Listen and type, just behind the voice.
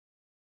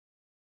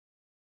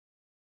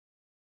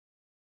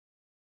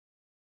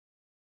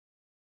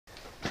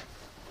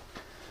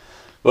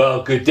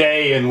Well, good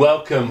day and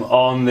welcome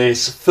on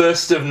this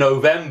 1st of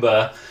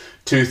November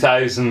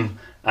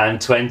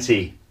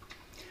 2020.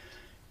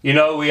 You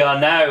know, we are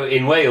now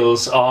in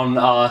Wales on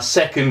our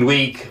second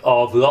week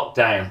of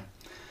lockdown,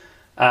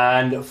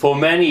 and for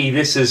many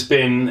this has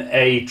been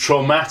a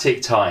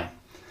traumatic time.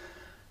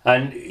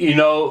 And you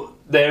know,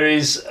 there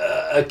is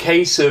a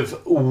case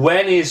of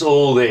when is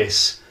all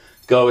this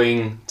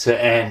going to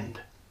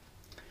end?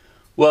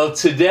 Well,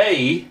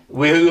 today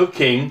we're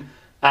looking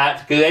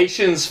at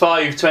Galatians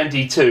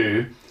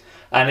 5:22,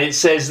 and it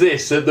says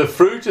this, that the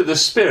fruit of the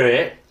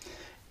Spirit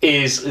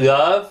is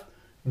love,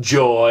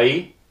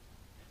 joy,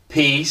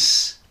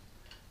 peace,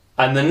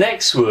 and the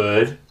next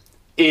word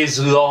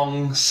is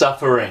long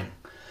suffering.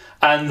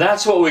 And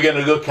that's what we're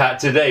going to look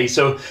at today.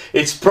 So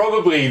it's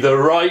probably the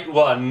right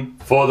one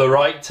for the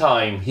right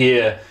time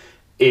here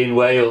in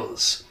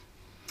Wales.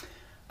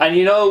 And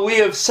you know, we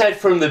have said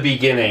from the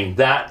beginning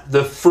that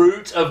the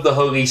fruit of the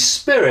Holy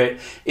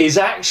Spirit is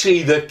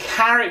actually the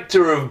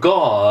character of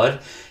God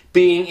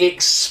being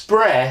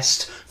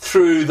expressed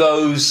through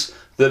those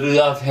that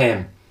love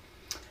Him.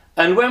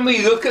 And when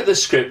we look at the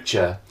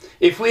scripture,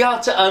 if we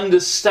are to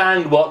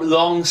understand what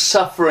long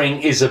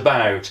suffering is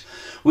about,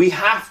 we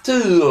have to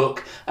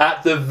look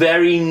at the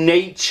very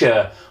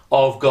nature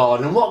of God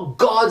and what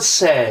God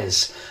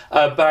says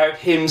about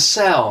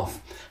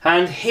Himself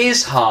and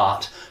His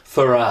heart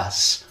for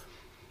us.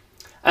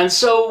 And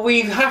so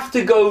we have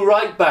to go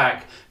right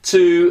back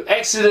to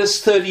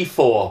Exodus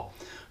 34,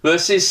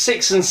 verses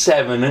 6 and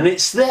 7, and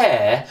it's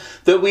there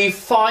that we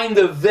find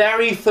the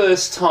very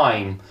first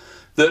time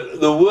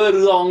that the word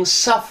long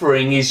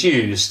suffering is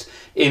used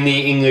in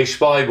the English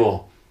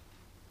Bible.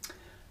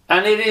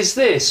 And it is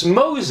this: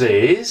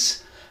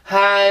 Moses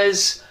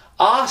has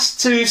asked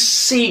to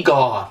see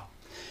God.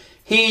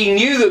 He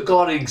knew that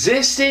God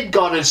existed,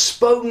 God had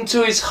spoken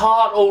to his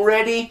heart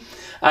already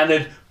and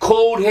had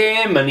called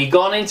him, and he'd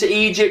gone into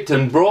Egypt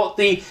and brought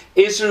the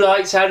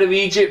Israelites out of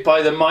Egypt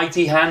by the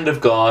mighty hand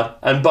of God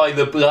and by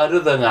the blood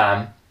of the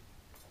Lamb.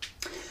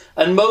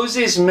 And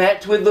Moses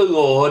met with the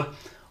Lord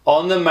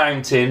on the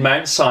mountain,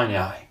 Mount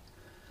Sinai.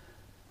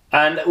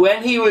 And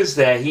when he was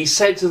there, he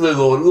said to the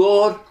Lord,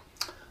 "Lord,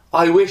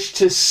 I wish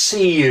to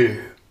see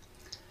you."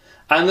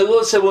 And the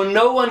Lord said, "Well,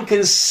 no one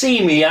can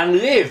see me and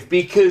live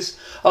because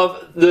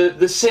of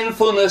the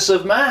sinfulness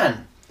of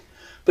man.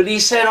 But he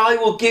said, I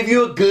will give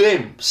you a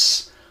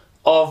glimpse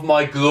of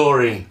my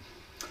glory."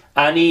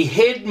 And he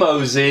hid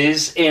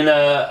Moses in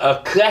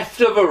a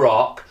cleft of a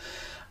rock,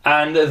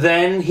 and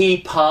then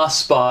he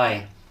passed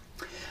by.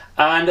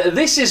 And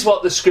this is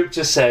what the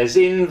scripture says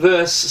in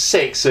verse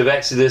 6 of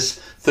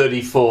Exodus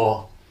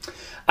 34.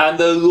 "And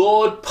the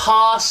Lord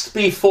passed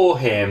before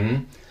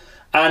him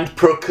and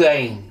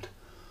proclaimed,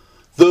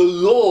 the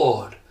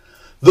Lord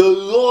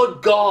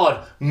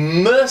God,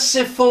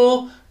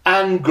 merciful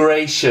and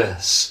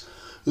gracious,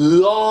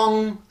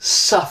 long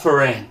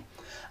suffering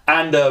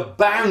and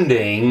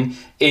abounding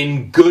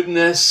in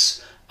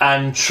goodness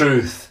and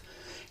truth,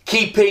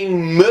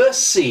 keeping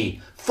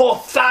mercy for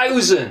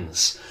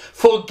thousands,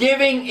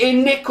 forgiving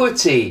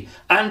iniquity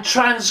and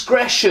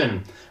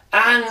transgression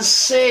and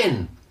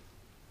sin."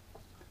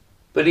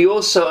 But he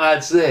also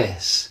adds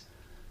this,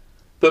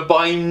 "but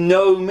by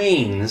no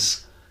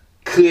means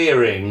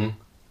clearing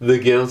the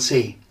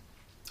guilty."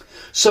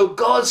 So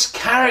God's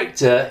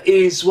character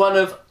is one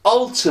of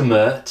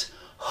ultimate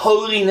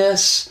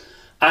holiness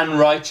and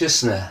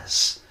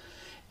righteousness.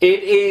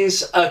 It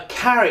is a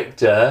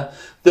character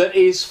that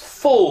is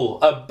full,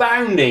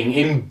 abounding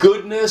in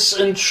goodness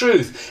and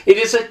truth. It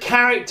is a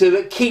character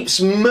that keeps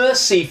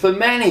mercy for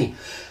many.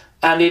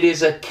 And it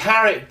is a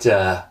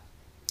character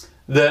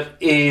that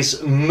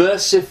is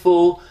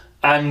merciful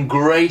and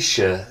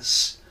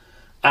gracious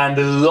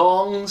and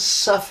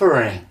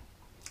long-suffering.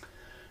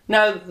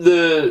 Now,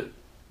 the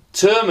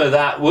term of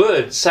that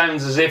word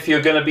sounds as if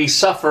you're going to be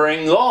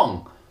suffering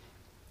long.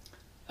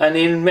 And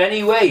in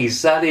many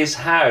ways, that is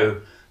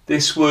how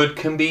this word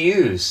can be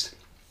used.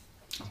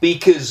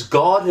 Because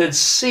God had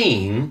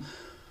seen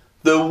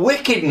the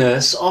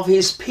wickedness of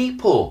his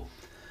people,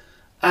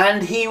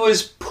 and he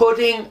was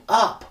putting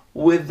up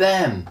with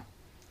them.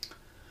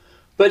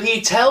 But he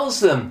tells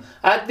them,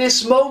 at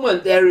this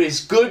moment there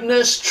is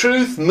goodness,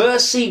 truth,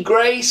 mercy,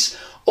 grace,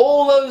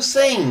 all those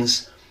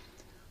things.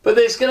 But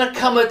there's going to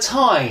come a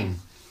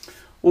time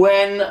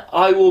when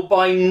I will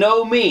by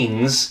no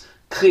means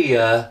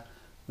clear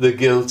the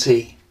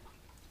guilty.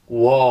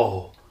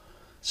 Whoa.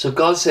 So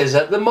God says,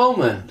 at the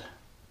moment,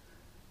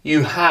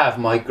 you have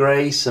my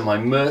grace and my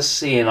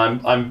mercy, and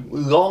I'm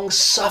long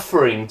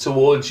suffering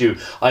towards you.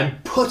 I'm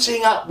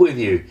putting up with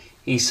you,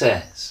 he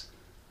says.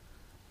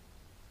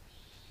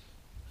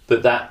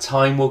 But that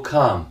time will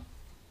come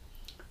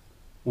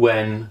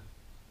when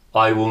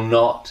I will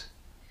not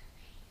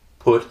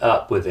put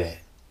up with it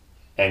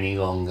any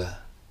longer.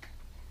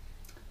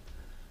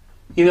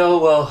 You know,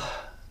 well,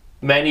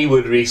 many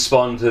would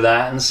respond to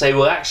that and say,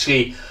 well,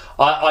 actually,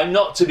 I'm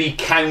not to be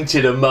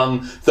counted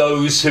among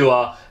those who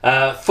are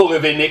full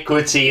of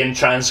iniquity and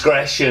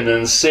transgression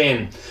and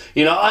sin.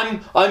 You know,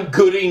 I'm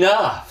good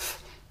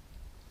enough.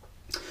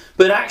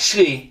 But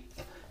actually,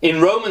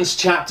 in Romans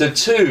chapter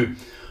 2,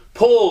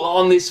 Paul,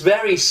 on this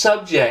very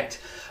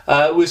subject,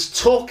 was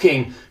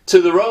talking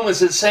to the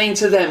Romans and saying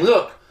to them,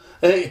 look,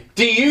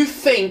 do you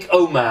think,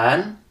 O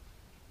man,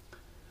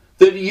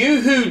 that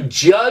you who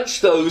judge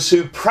those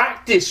who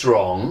practice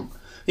wrong,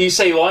 you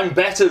say, well, I'm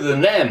better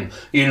than them,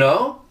 you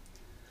know,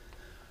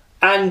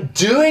 and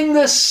doing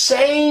the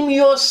same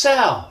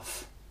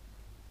yourself,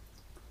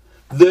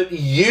 that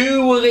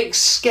you will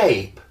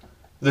escape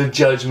the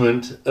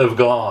judgment of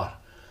God?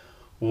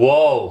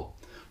 Whoa.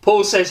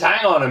 Paul says,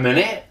 hang on a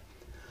minute.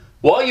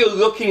 While you're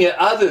looking at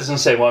others and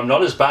saying, well, I'm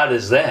not as bad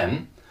as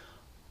them,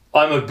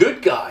 I'm a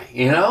good guy,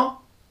 you know?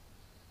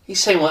 He's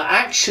saying, well,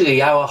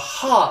 actually, our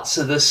hearts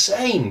are the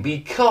same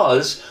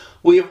because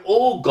we have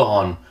all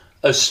gone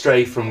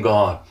astray from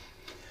God.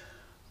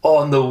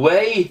 On the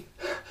way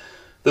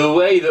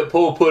that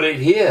Paul put it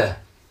here,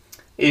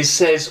 it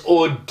says,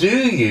 or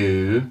do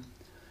you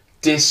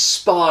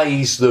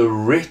despise the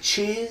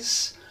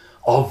riches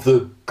of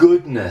the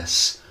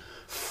goodness,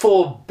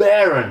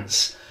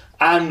 forbearance,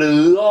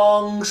 and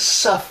long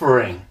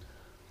suffering,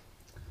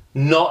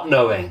 not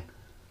knowing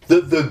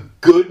that the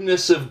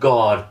goodness of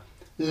God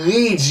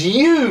leads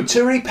you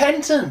to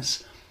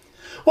repentance?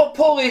 What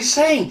Paul is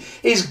saying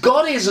is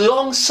God is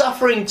long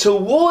suffering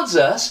towards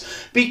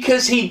us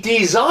because he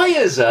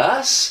desires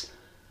us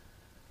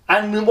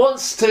and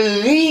wants to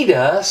lead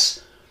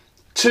us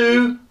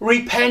to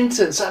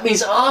repentance. That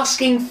means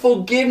asking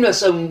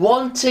forgiveness and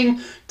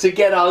wanting to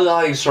get our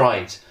lives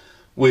right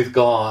with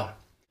God.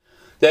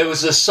 There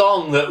was a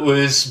song that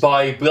was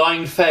by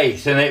Blind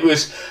Faith, and it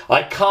was,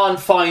 I can't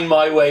find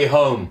my way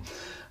home.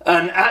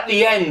 And at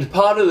the end,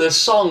 part of the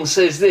song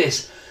says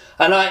this,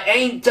 and I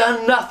ain't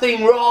done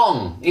nothing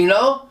wrong, you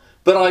know,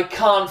 but I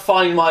can't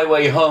find my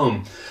way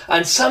home.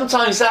 And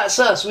sometimes that's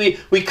us.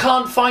 We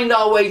can't find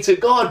our way to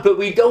God, but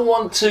we don't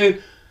want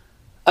to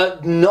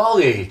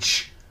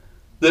acknowledge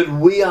that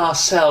we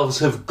ourselves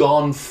have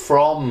gone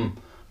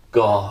from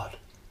God.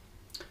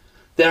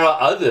 There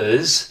are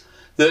others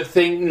that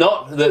think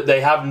not that they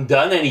haven't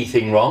done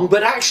anything wrong,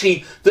 but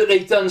actually that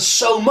they've done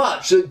so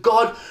much that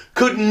God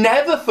could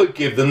never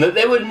forgive them, that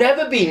there would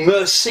never be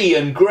mercy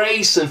and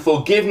grace and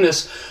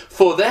forgiveness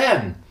for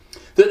them,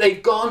 that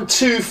they've gone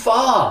too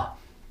far.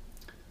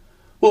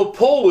 Well,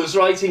 Paul was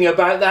writing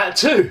about that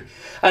too.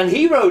 And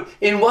he wrote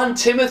in 1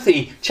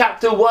 Timothy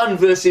chapter 1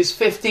 verses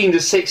 15 to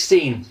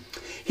 16,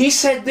 he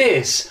said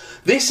this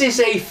is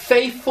a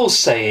faithful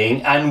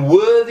saying and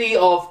worthy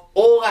of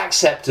all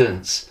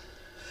acceptance,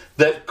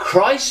 that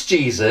Christ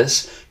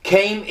Jesus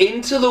came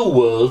into the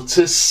world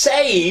to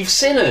save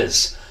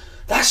sinners.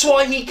 That's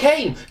why he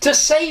came, to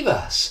save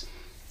us.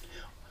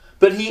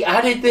 But he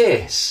added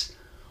this,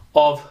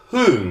 of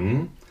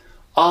whom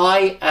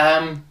I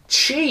am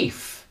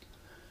chief.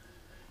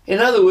 In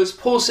other words,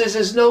 Paul says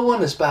there's no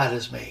one as bad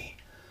as me.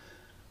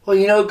 Well,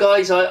 you know,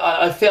 guys,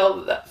 I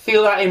feel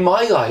that in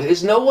my life.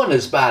 There's no one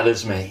as bad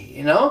as me,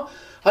 you know.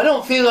 I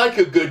don't feel like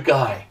a good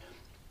guy.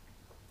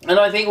 And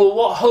I think, well,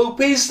 what hope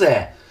is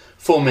there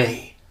for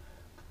me?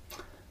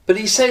 But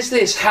he says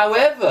this,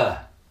 however,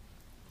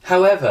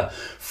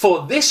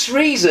 for this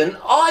reason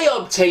I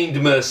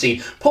obtained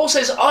mercy. Paul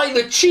says, I,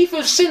 the chief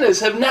of sinners,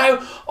 have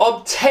now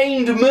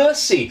obtained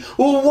mercy.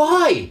 Well,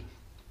 why?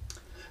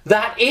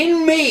 That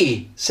in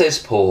me, says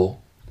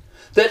Paul,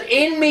 that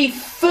in me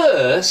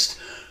first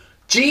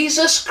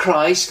Jesus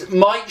Christ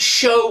might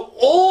show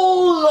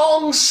all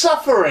long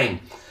suffering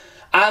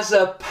as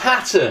a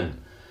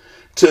pattern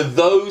to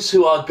those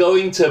who are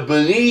going to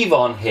believe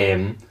on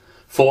him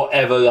for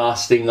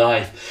everlasting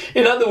life.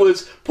 In other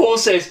words, Paul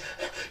says,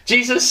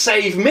 Jesus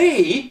saved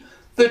me,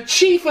 the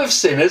chief of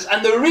sinners,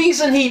 and the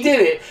reason he did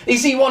it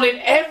is he wanted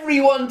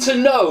everyone to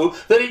know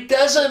that it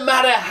doesn't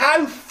matter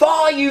how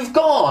far you've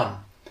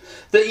gone,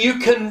 that you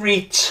can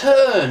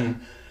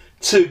return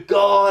to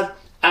God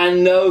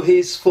and know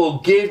his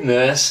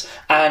forgiveness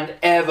and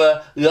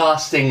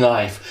everlasting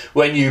life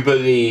when you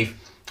believe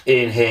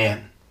in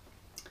him.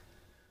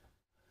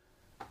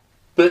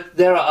 But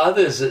there are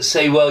others that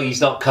say, well, he's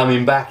not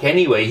coming back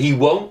anyway. He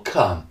won't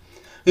come.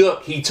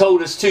 Look, he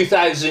told us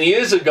 2,000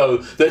 years ago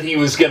that he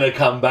was going to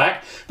come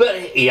back, but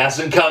he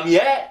hasn't come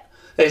yet.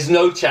 There's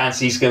no chance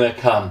he's going to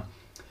come.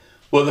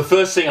 Well, the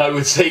first thing I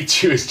would say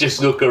to you is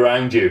just look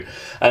around you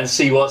and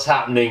see what's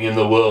happening in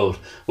the world.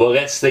 Well,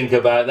 let's think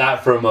about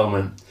that for a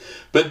moment.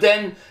 But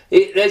then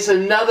there's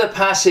another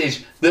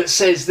passage that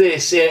says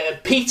this.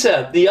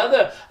 Peter, the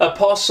other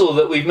apostle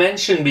that we've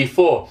mentioned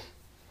before,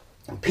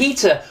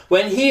 Peter,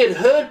 when he had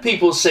heard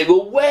people say,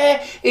 well,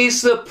 where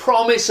is the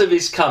promise of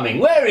his coming?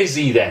 Where is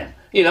he then?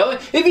 You know,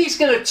 if he's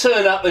going to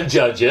turn up and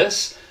judge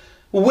us,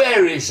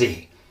 where is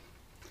he?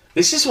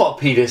 This is what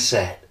Peter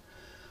said.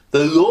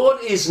 The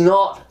Lord is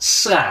not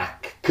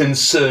slack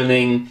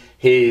concerning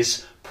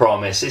his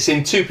promise. It's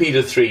in 2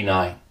 Peter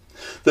 3:9.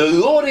 The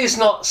Lord is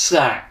not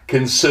slack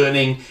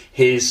concerning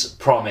his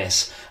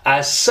promise,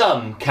 as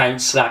some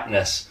count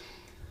slackness,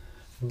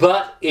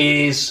 but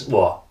is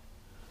what?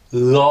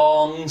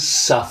 Long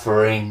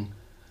suffering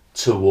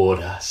toward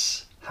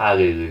us.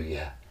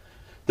 Hallelujah.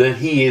 that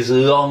he is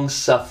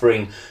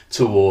long-suffering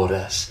toward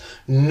us,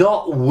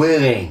 not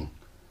willing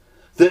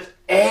that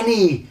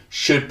any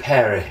should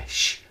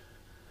perish,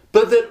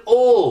 but that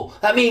all,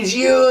 that means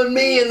you and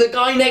me and the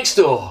guy next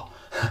door,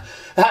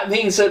 that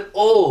means that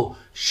all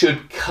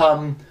should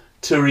come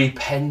to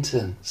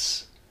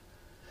repentance.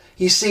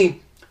 You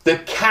see, the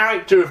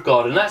character of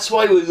God, and that's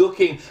why we're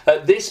looking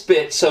at this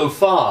bit so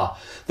far.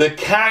 The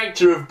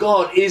character of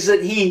God is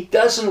that he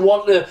doesn't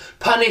want to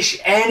punish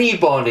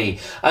anybody,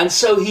 and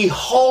so he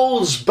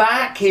holds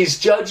back his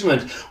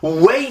judgment,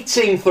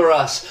 waiting for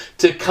us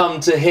to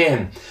come to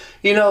him.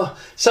 You know,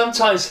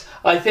 sometimes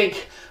I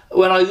think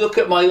when I look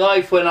at my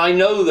life, when I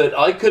know that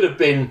I could have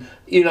been,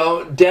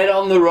 dead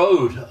on the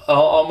road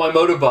on my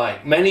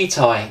motorbike many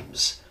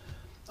times,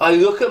 I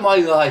look at my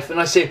life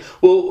and I say,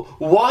 well,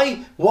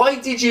 why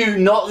did you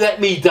not let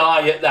me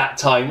die at that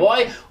time?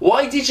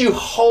 Why did you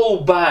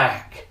hold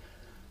back?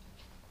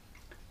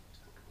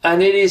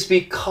 And it is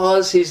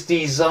because his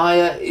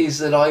desire is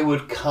that I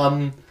would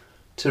come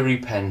to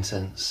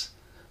repentance,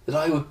 that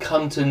I would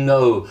come to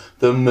know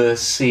the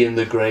mercy and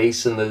the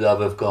grace and the love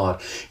of God.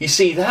 You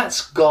see,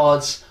 that's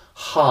God's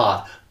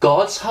heart.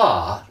 God's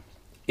heart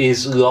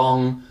is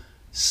long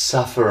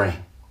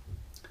suffering.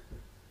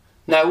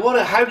 Now,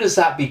 how does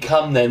that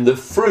become then the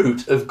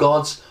fruit of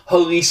God's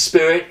Holy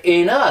Spirit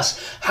in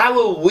us? How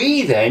are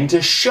we then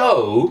to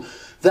show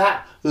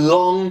that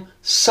long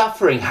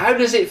suffering? How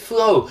does it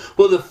flow?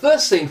 Well, the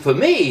first thing for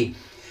me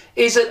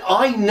is that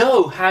I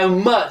know how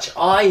much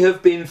I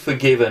have been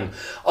forgiven.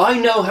 I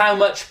know how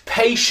much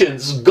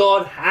patience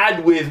God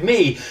had with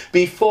me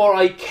before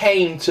I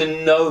came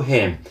to know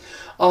him.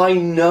 I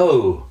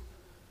know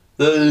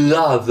the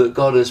love that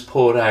God has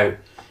poured out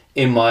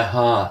in my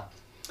heart.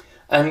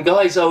 And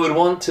guys, I would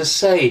want to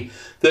say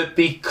that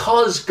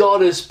because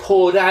God has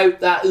poured out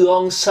that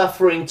long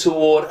suffering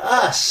toward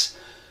us,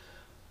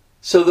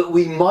 so that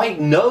we might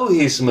know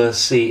his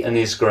mercy and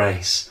his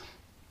grace,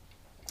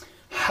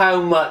 how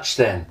much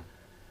then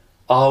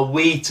are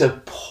we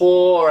to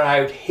pour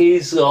out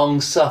his long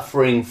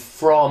suffering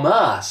from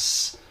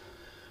us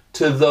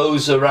to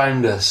those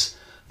around us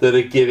that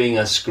are giving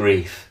us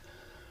grief,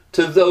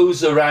 to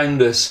those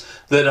around us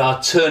that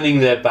are turning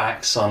their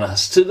backs on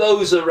us, to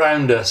those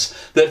around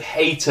us that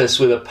hate us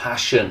with a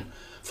passion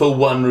for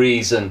one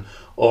reason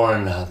or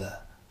another.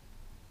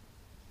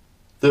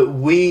 That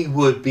we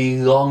would be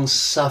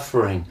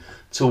long-suffering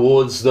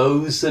towards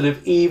those that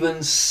have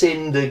even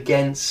sinned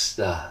against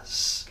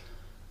us.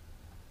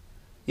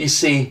 You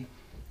see,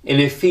 in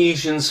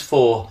Ephesians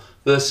 4,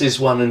 verses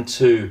 1 and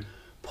 2,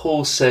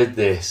 Paul said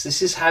this.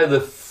 This is how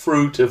the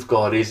fruit of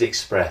God is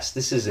expressed.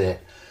 This is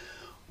it.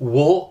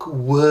 Walk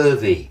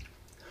worthy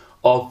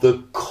of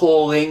the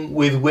calling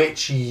with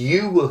which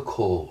you were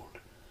called,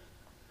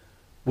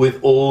 with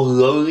all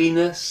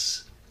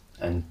lowliness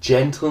and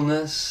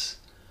gentleness,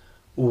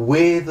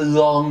 with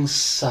long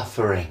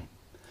suffering,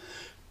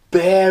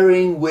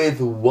 bearing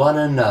with one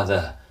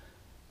another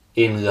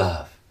in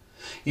love.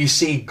 You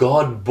see,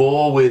 God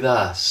bore with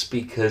us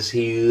because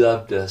he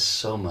loved us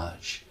so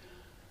much.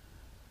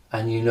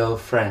 And you know,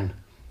 friend,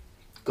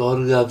 God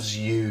loves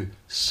you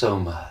so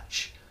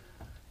much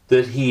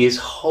that he is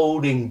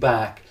holding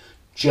back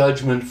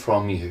judgment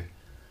from you,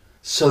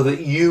 so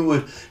that you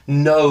would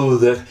know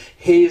that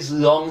his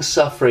long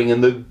suffering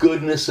and the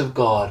goodness of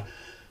God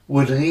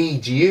would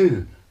lead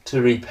you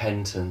to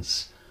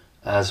repentance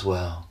as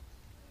well.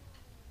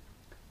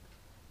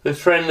 But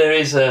friend, there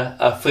is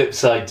a flip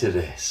side to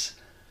this.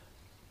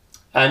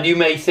 And you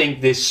may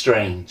think this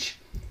strange,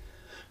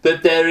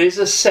 but there is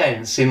a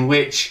sense in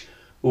which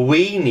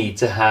we need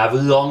to have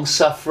long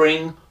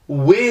suffering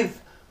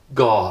with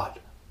God.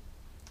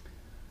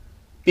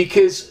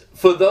 Because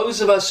for those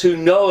of us who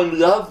know and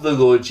love the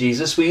Lord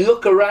Jesus, we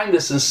look around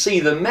us and see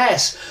the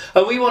mess,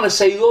 and we want to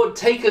say, Lord,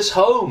 take us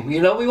home. We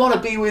want to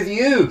be with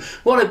you.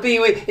 We want to be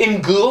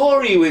in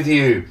glory with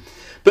you.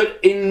 But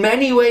in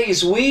many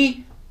ways,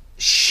 we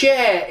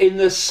share in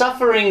the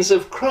sufferings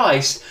of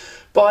Christ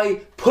by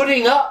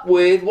putting up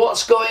with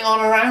what's going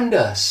on around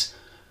us,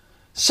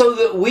 so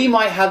that we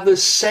might have the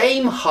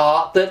same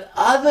heart that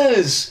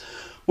others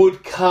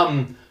would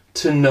come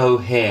to know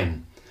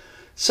him.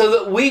 So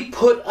that we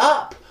put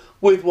up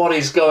with what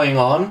is going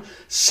on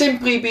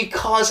simply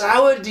because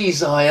our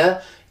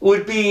desire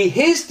would be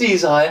his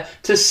desire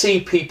to see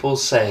people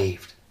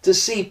saved, to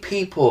see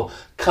people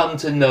come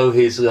to know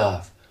his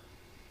love.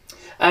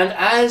 And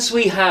as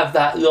we have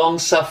that long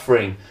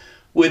suffering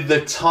with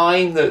the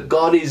time that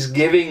God is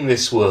giving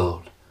this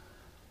world,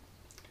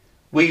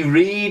 we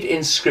read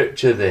in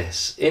Scripture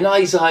this. In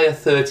Isaiah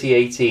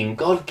 30:18,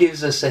 God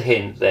gives us a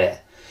hint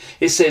there.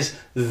 It says,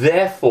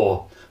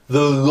 therefore,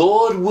 the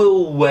Lord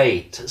will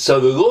wait. So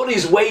the Lord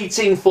is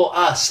waiting for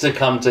us to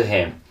come to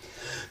him,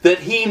 that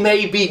he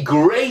may be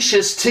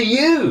gracious to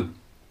you.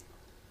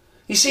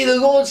 You see, the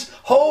Lord's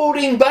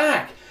holding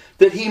back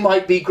that he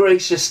might be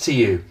gracious to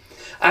you.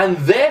 And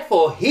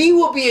therefore he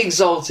will be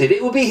exalted.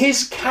 It will be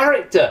his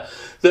character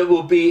that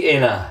will be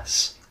in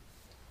us,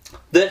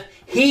 that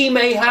he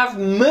may have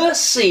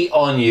mercy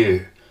on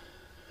you.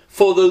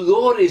 For the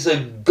Lord is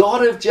a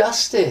God of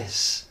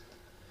justice.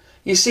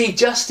 You see,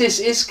 justice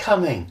is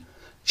coming.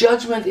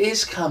 Judgment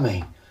is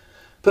coming.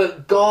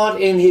 But God,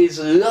 in his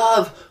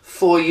love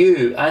for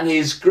you and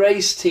his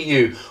grace to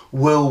you,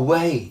 will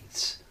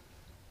wait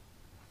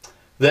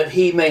that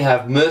he may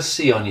have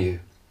mercy on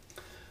you.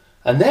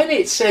 And then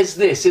it says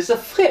this, it's a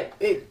flip.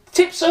 It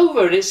tips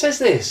over and it says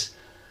this: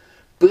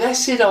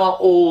 blessed are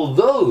all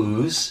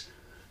those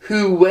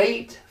who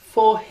wait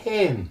for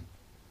him.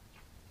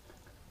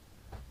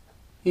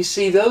 You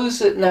see, those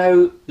that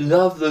now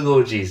love the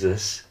Lord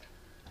Jesus,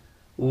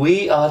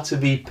 we are to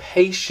be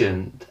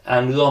patient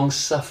and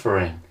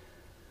long-suffering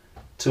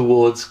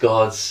towards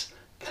God's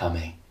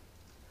coming.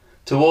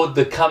 Toward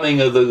the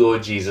coming of the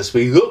Lord Jesus.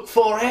 We look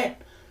for it,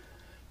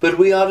 but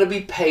we are to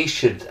be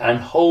patient and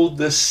hold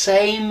the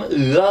same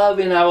love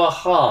in our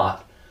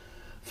heart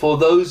for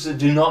those that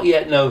do not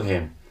yet know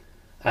him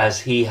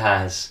as he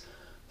has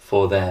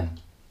for them.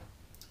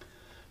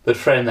 But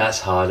friend, that's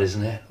hard,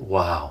 isn't it?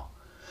 Wow.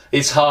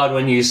 It's hard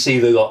when you see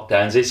the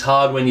lockdowns. It's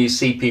hard when you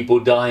see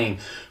people dying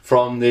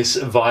from this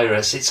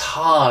virus. It's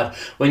hard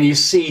when you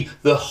see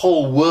the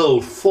whole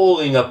world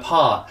falling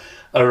apart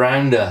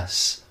around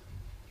us.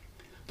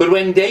 But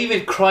when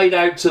David cried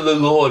out to the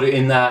Lord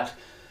in that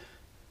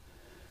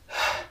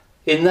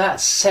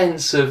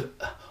sense of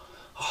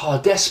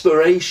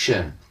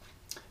desperation,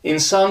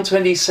 in Psalm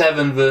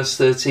 27 verse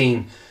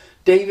 13,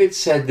 David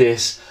said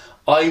this: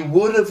 I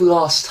would have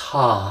lost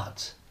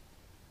heart.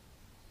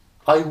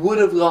 I would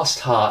have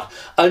lost heart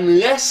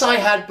unless I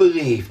had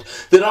believed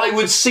that I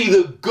would see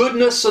the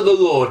goodness of the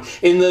Lord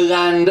in the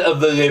land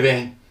of the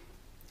living.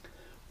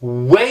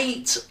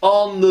 Wait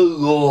on the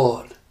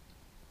Lord.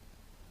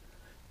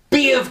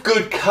 Be of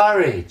good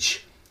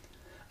courage,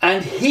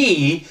 and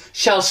he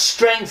shall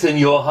strengthen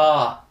your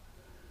heart.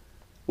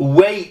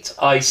 Wait,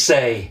 I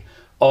say,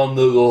 on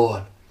the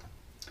Lord.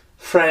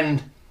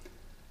 Friend,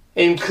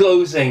 in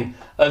closing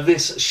of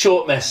this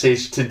short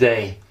message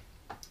today,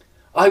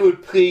 I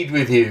would plead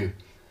with you,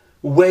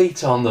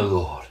 wait on the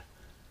Lord.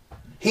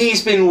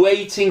 He's been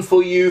waiting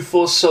for you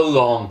for so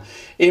long.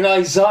 In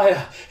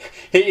Isaiah,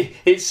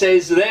 it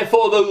says,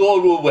 therefore the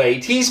Lord will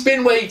wait. He's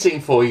been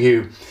waiting for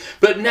you.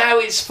 But now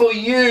it's for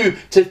you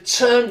to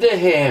turn to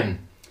him,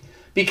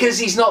 because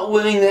he's not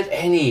willing that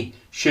any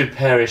should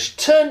perish.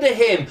 Turn to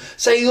him.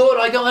 Say, Lord,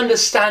 I don't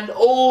understand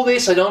all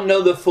this. I don't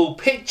know the full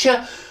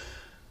picture,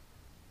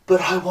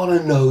 but I want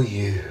to know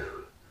you.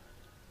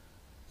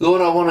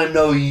 Lord, I want to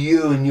know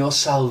you and your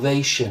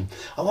salvation.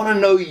 I want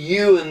to know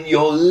you and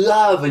your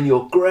love and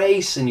your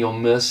grace and your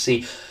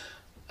mercy.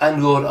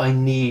 And Lord, I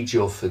need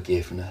your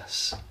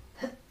forgiveness.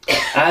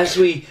 As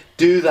we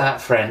do that,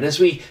 friend, as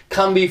we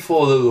come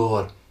before the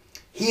Lord,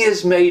 he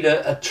has made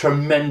a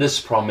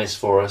tremendous promise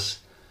for us.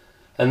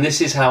 And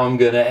this is how I'm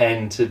going to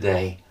end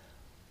today.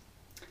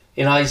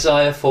 In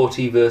Isaiah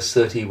 40 verse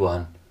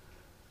 31,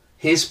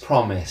 his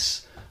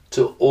promise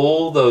to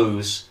all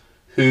those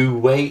who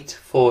wait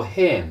for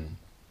him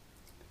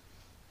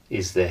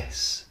is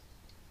this: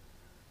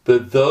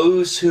 but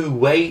those who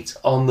wait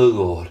on the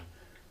Lord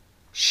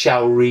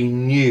shall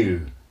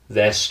renew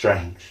their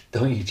strength.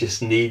 Don't you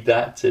just need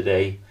that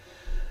today?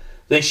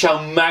 They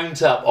shall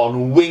mount up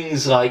on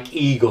wings like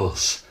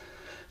eagles.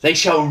 They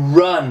shall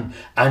run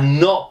and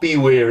not be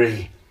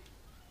weary.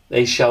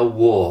 They shall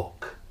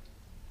walk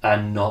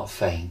and not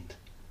faint.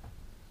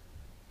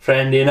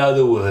 Friend, in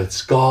other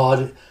words,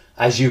 God,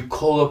 as you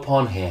call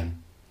upon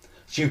him,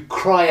 as you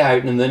cry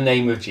out in the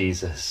name of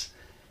Jesus,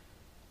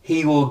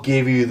 he will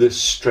give you the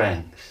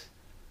strength,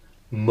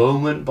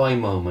 moment by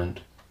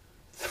moment,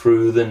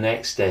 through the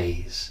next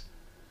days,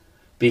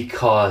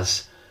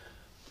 because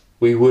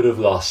we would have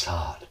lost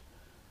heart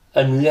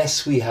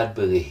unless we had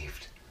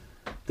believed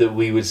that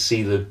we would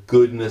see the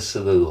goodness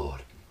of the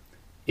Lord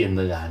in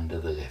the land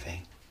of the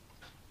living.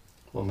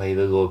 Well, may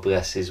the Lord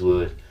bless his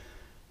word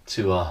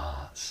to our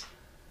hearts.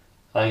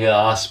 I'm going to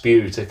ask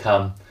you to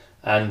come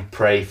and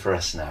pray for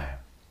us now.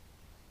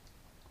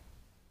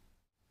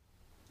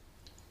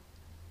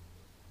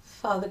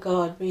 Father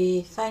God,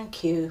 we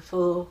thank you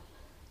for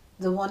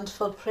the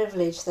wonderful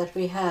privilege that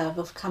we have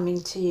of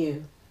coming to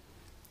you.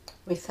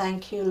 We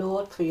thank you,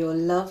 Lord, for your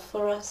love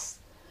for us,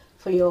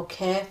 for your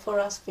care for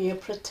us, for your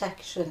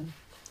protection,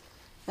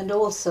 and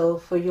also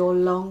for your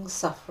long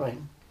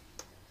suffering.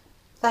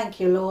 Thank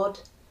you,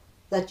 Lord,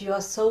 that you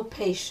are so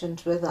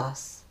patient with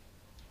us.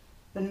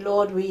 When,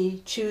 Lord,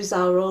 we choose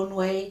our own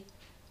way,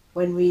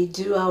 when we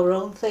do our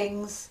own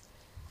things,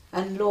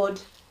 and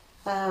Lord,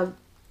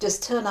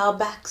 just turn our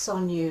backs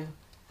on you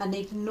and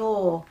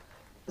ignore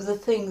the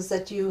things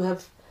that you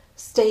have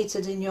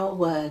stated in your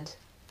word.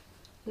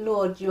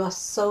 Lord, you are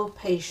so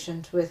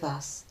patient with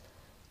us.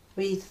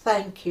 We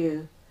thank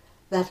you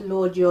that,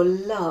 Lord, your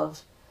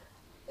love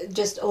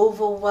just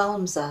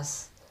overwhelms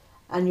us,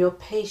 and your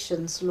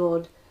patience,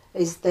 Lord,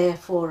 is there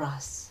for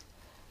us.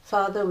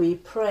 Father, we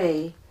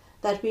pray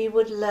that we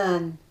would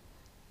learn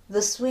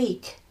this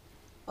week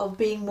of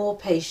being more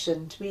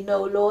patient. We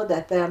know, Lord,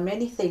 that there are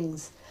many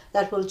things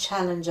that will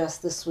challenge us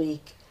this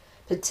week,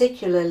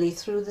 particularly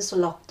through this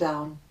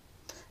lockdown.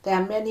 There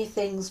are many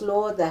things,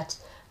 Lord, that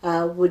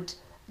would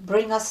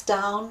bring us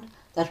down,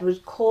 that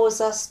would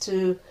cause us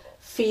to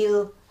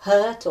feel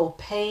hurt or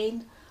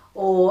pain,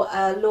 or,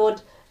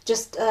 Lord,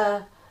 just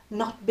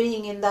not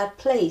being in that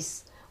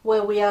place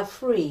where we are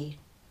free.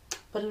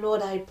 But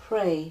Lord, I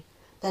pray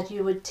that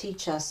you would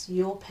teach us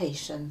your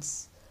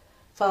patience.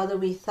 Father,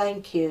 we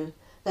thank you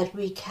that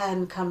we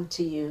can come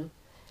to you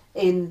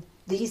in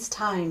these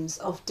times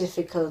of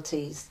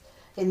difficulties,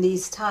 in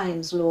these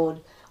times,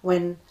 Lord,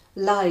 when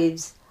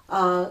lives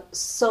are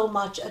so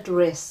much at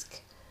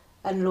risk,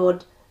 and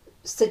Lord,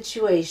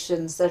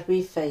 situations that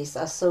we face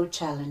are so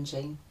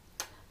challenging.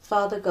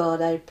 Father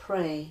God, I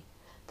pray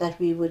that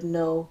we would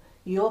know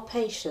your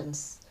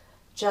patience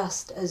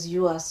just as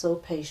you are so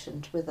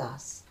patient with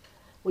us.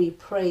 We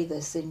pray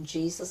this in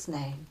Jesus'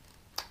 name.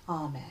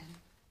 Amen.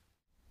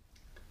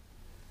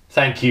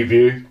 Thank you,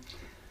 Bu.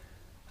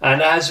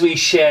 And as we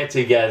share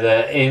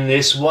together in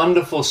this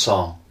wonderful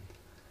song,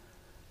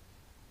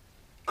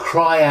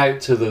 cry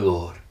out to the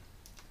Lord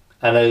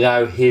and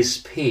allow his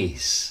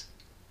peace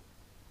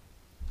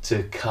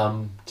to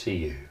come to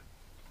you.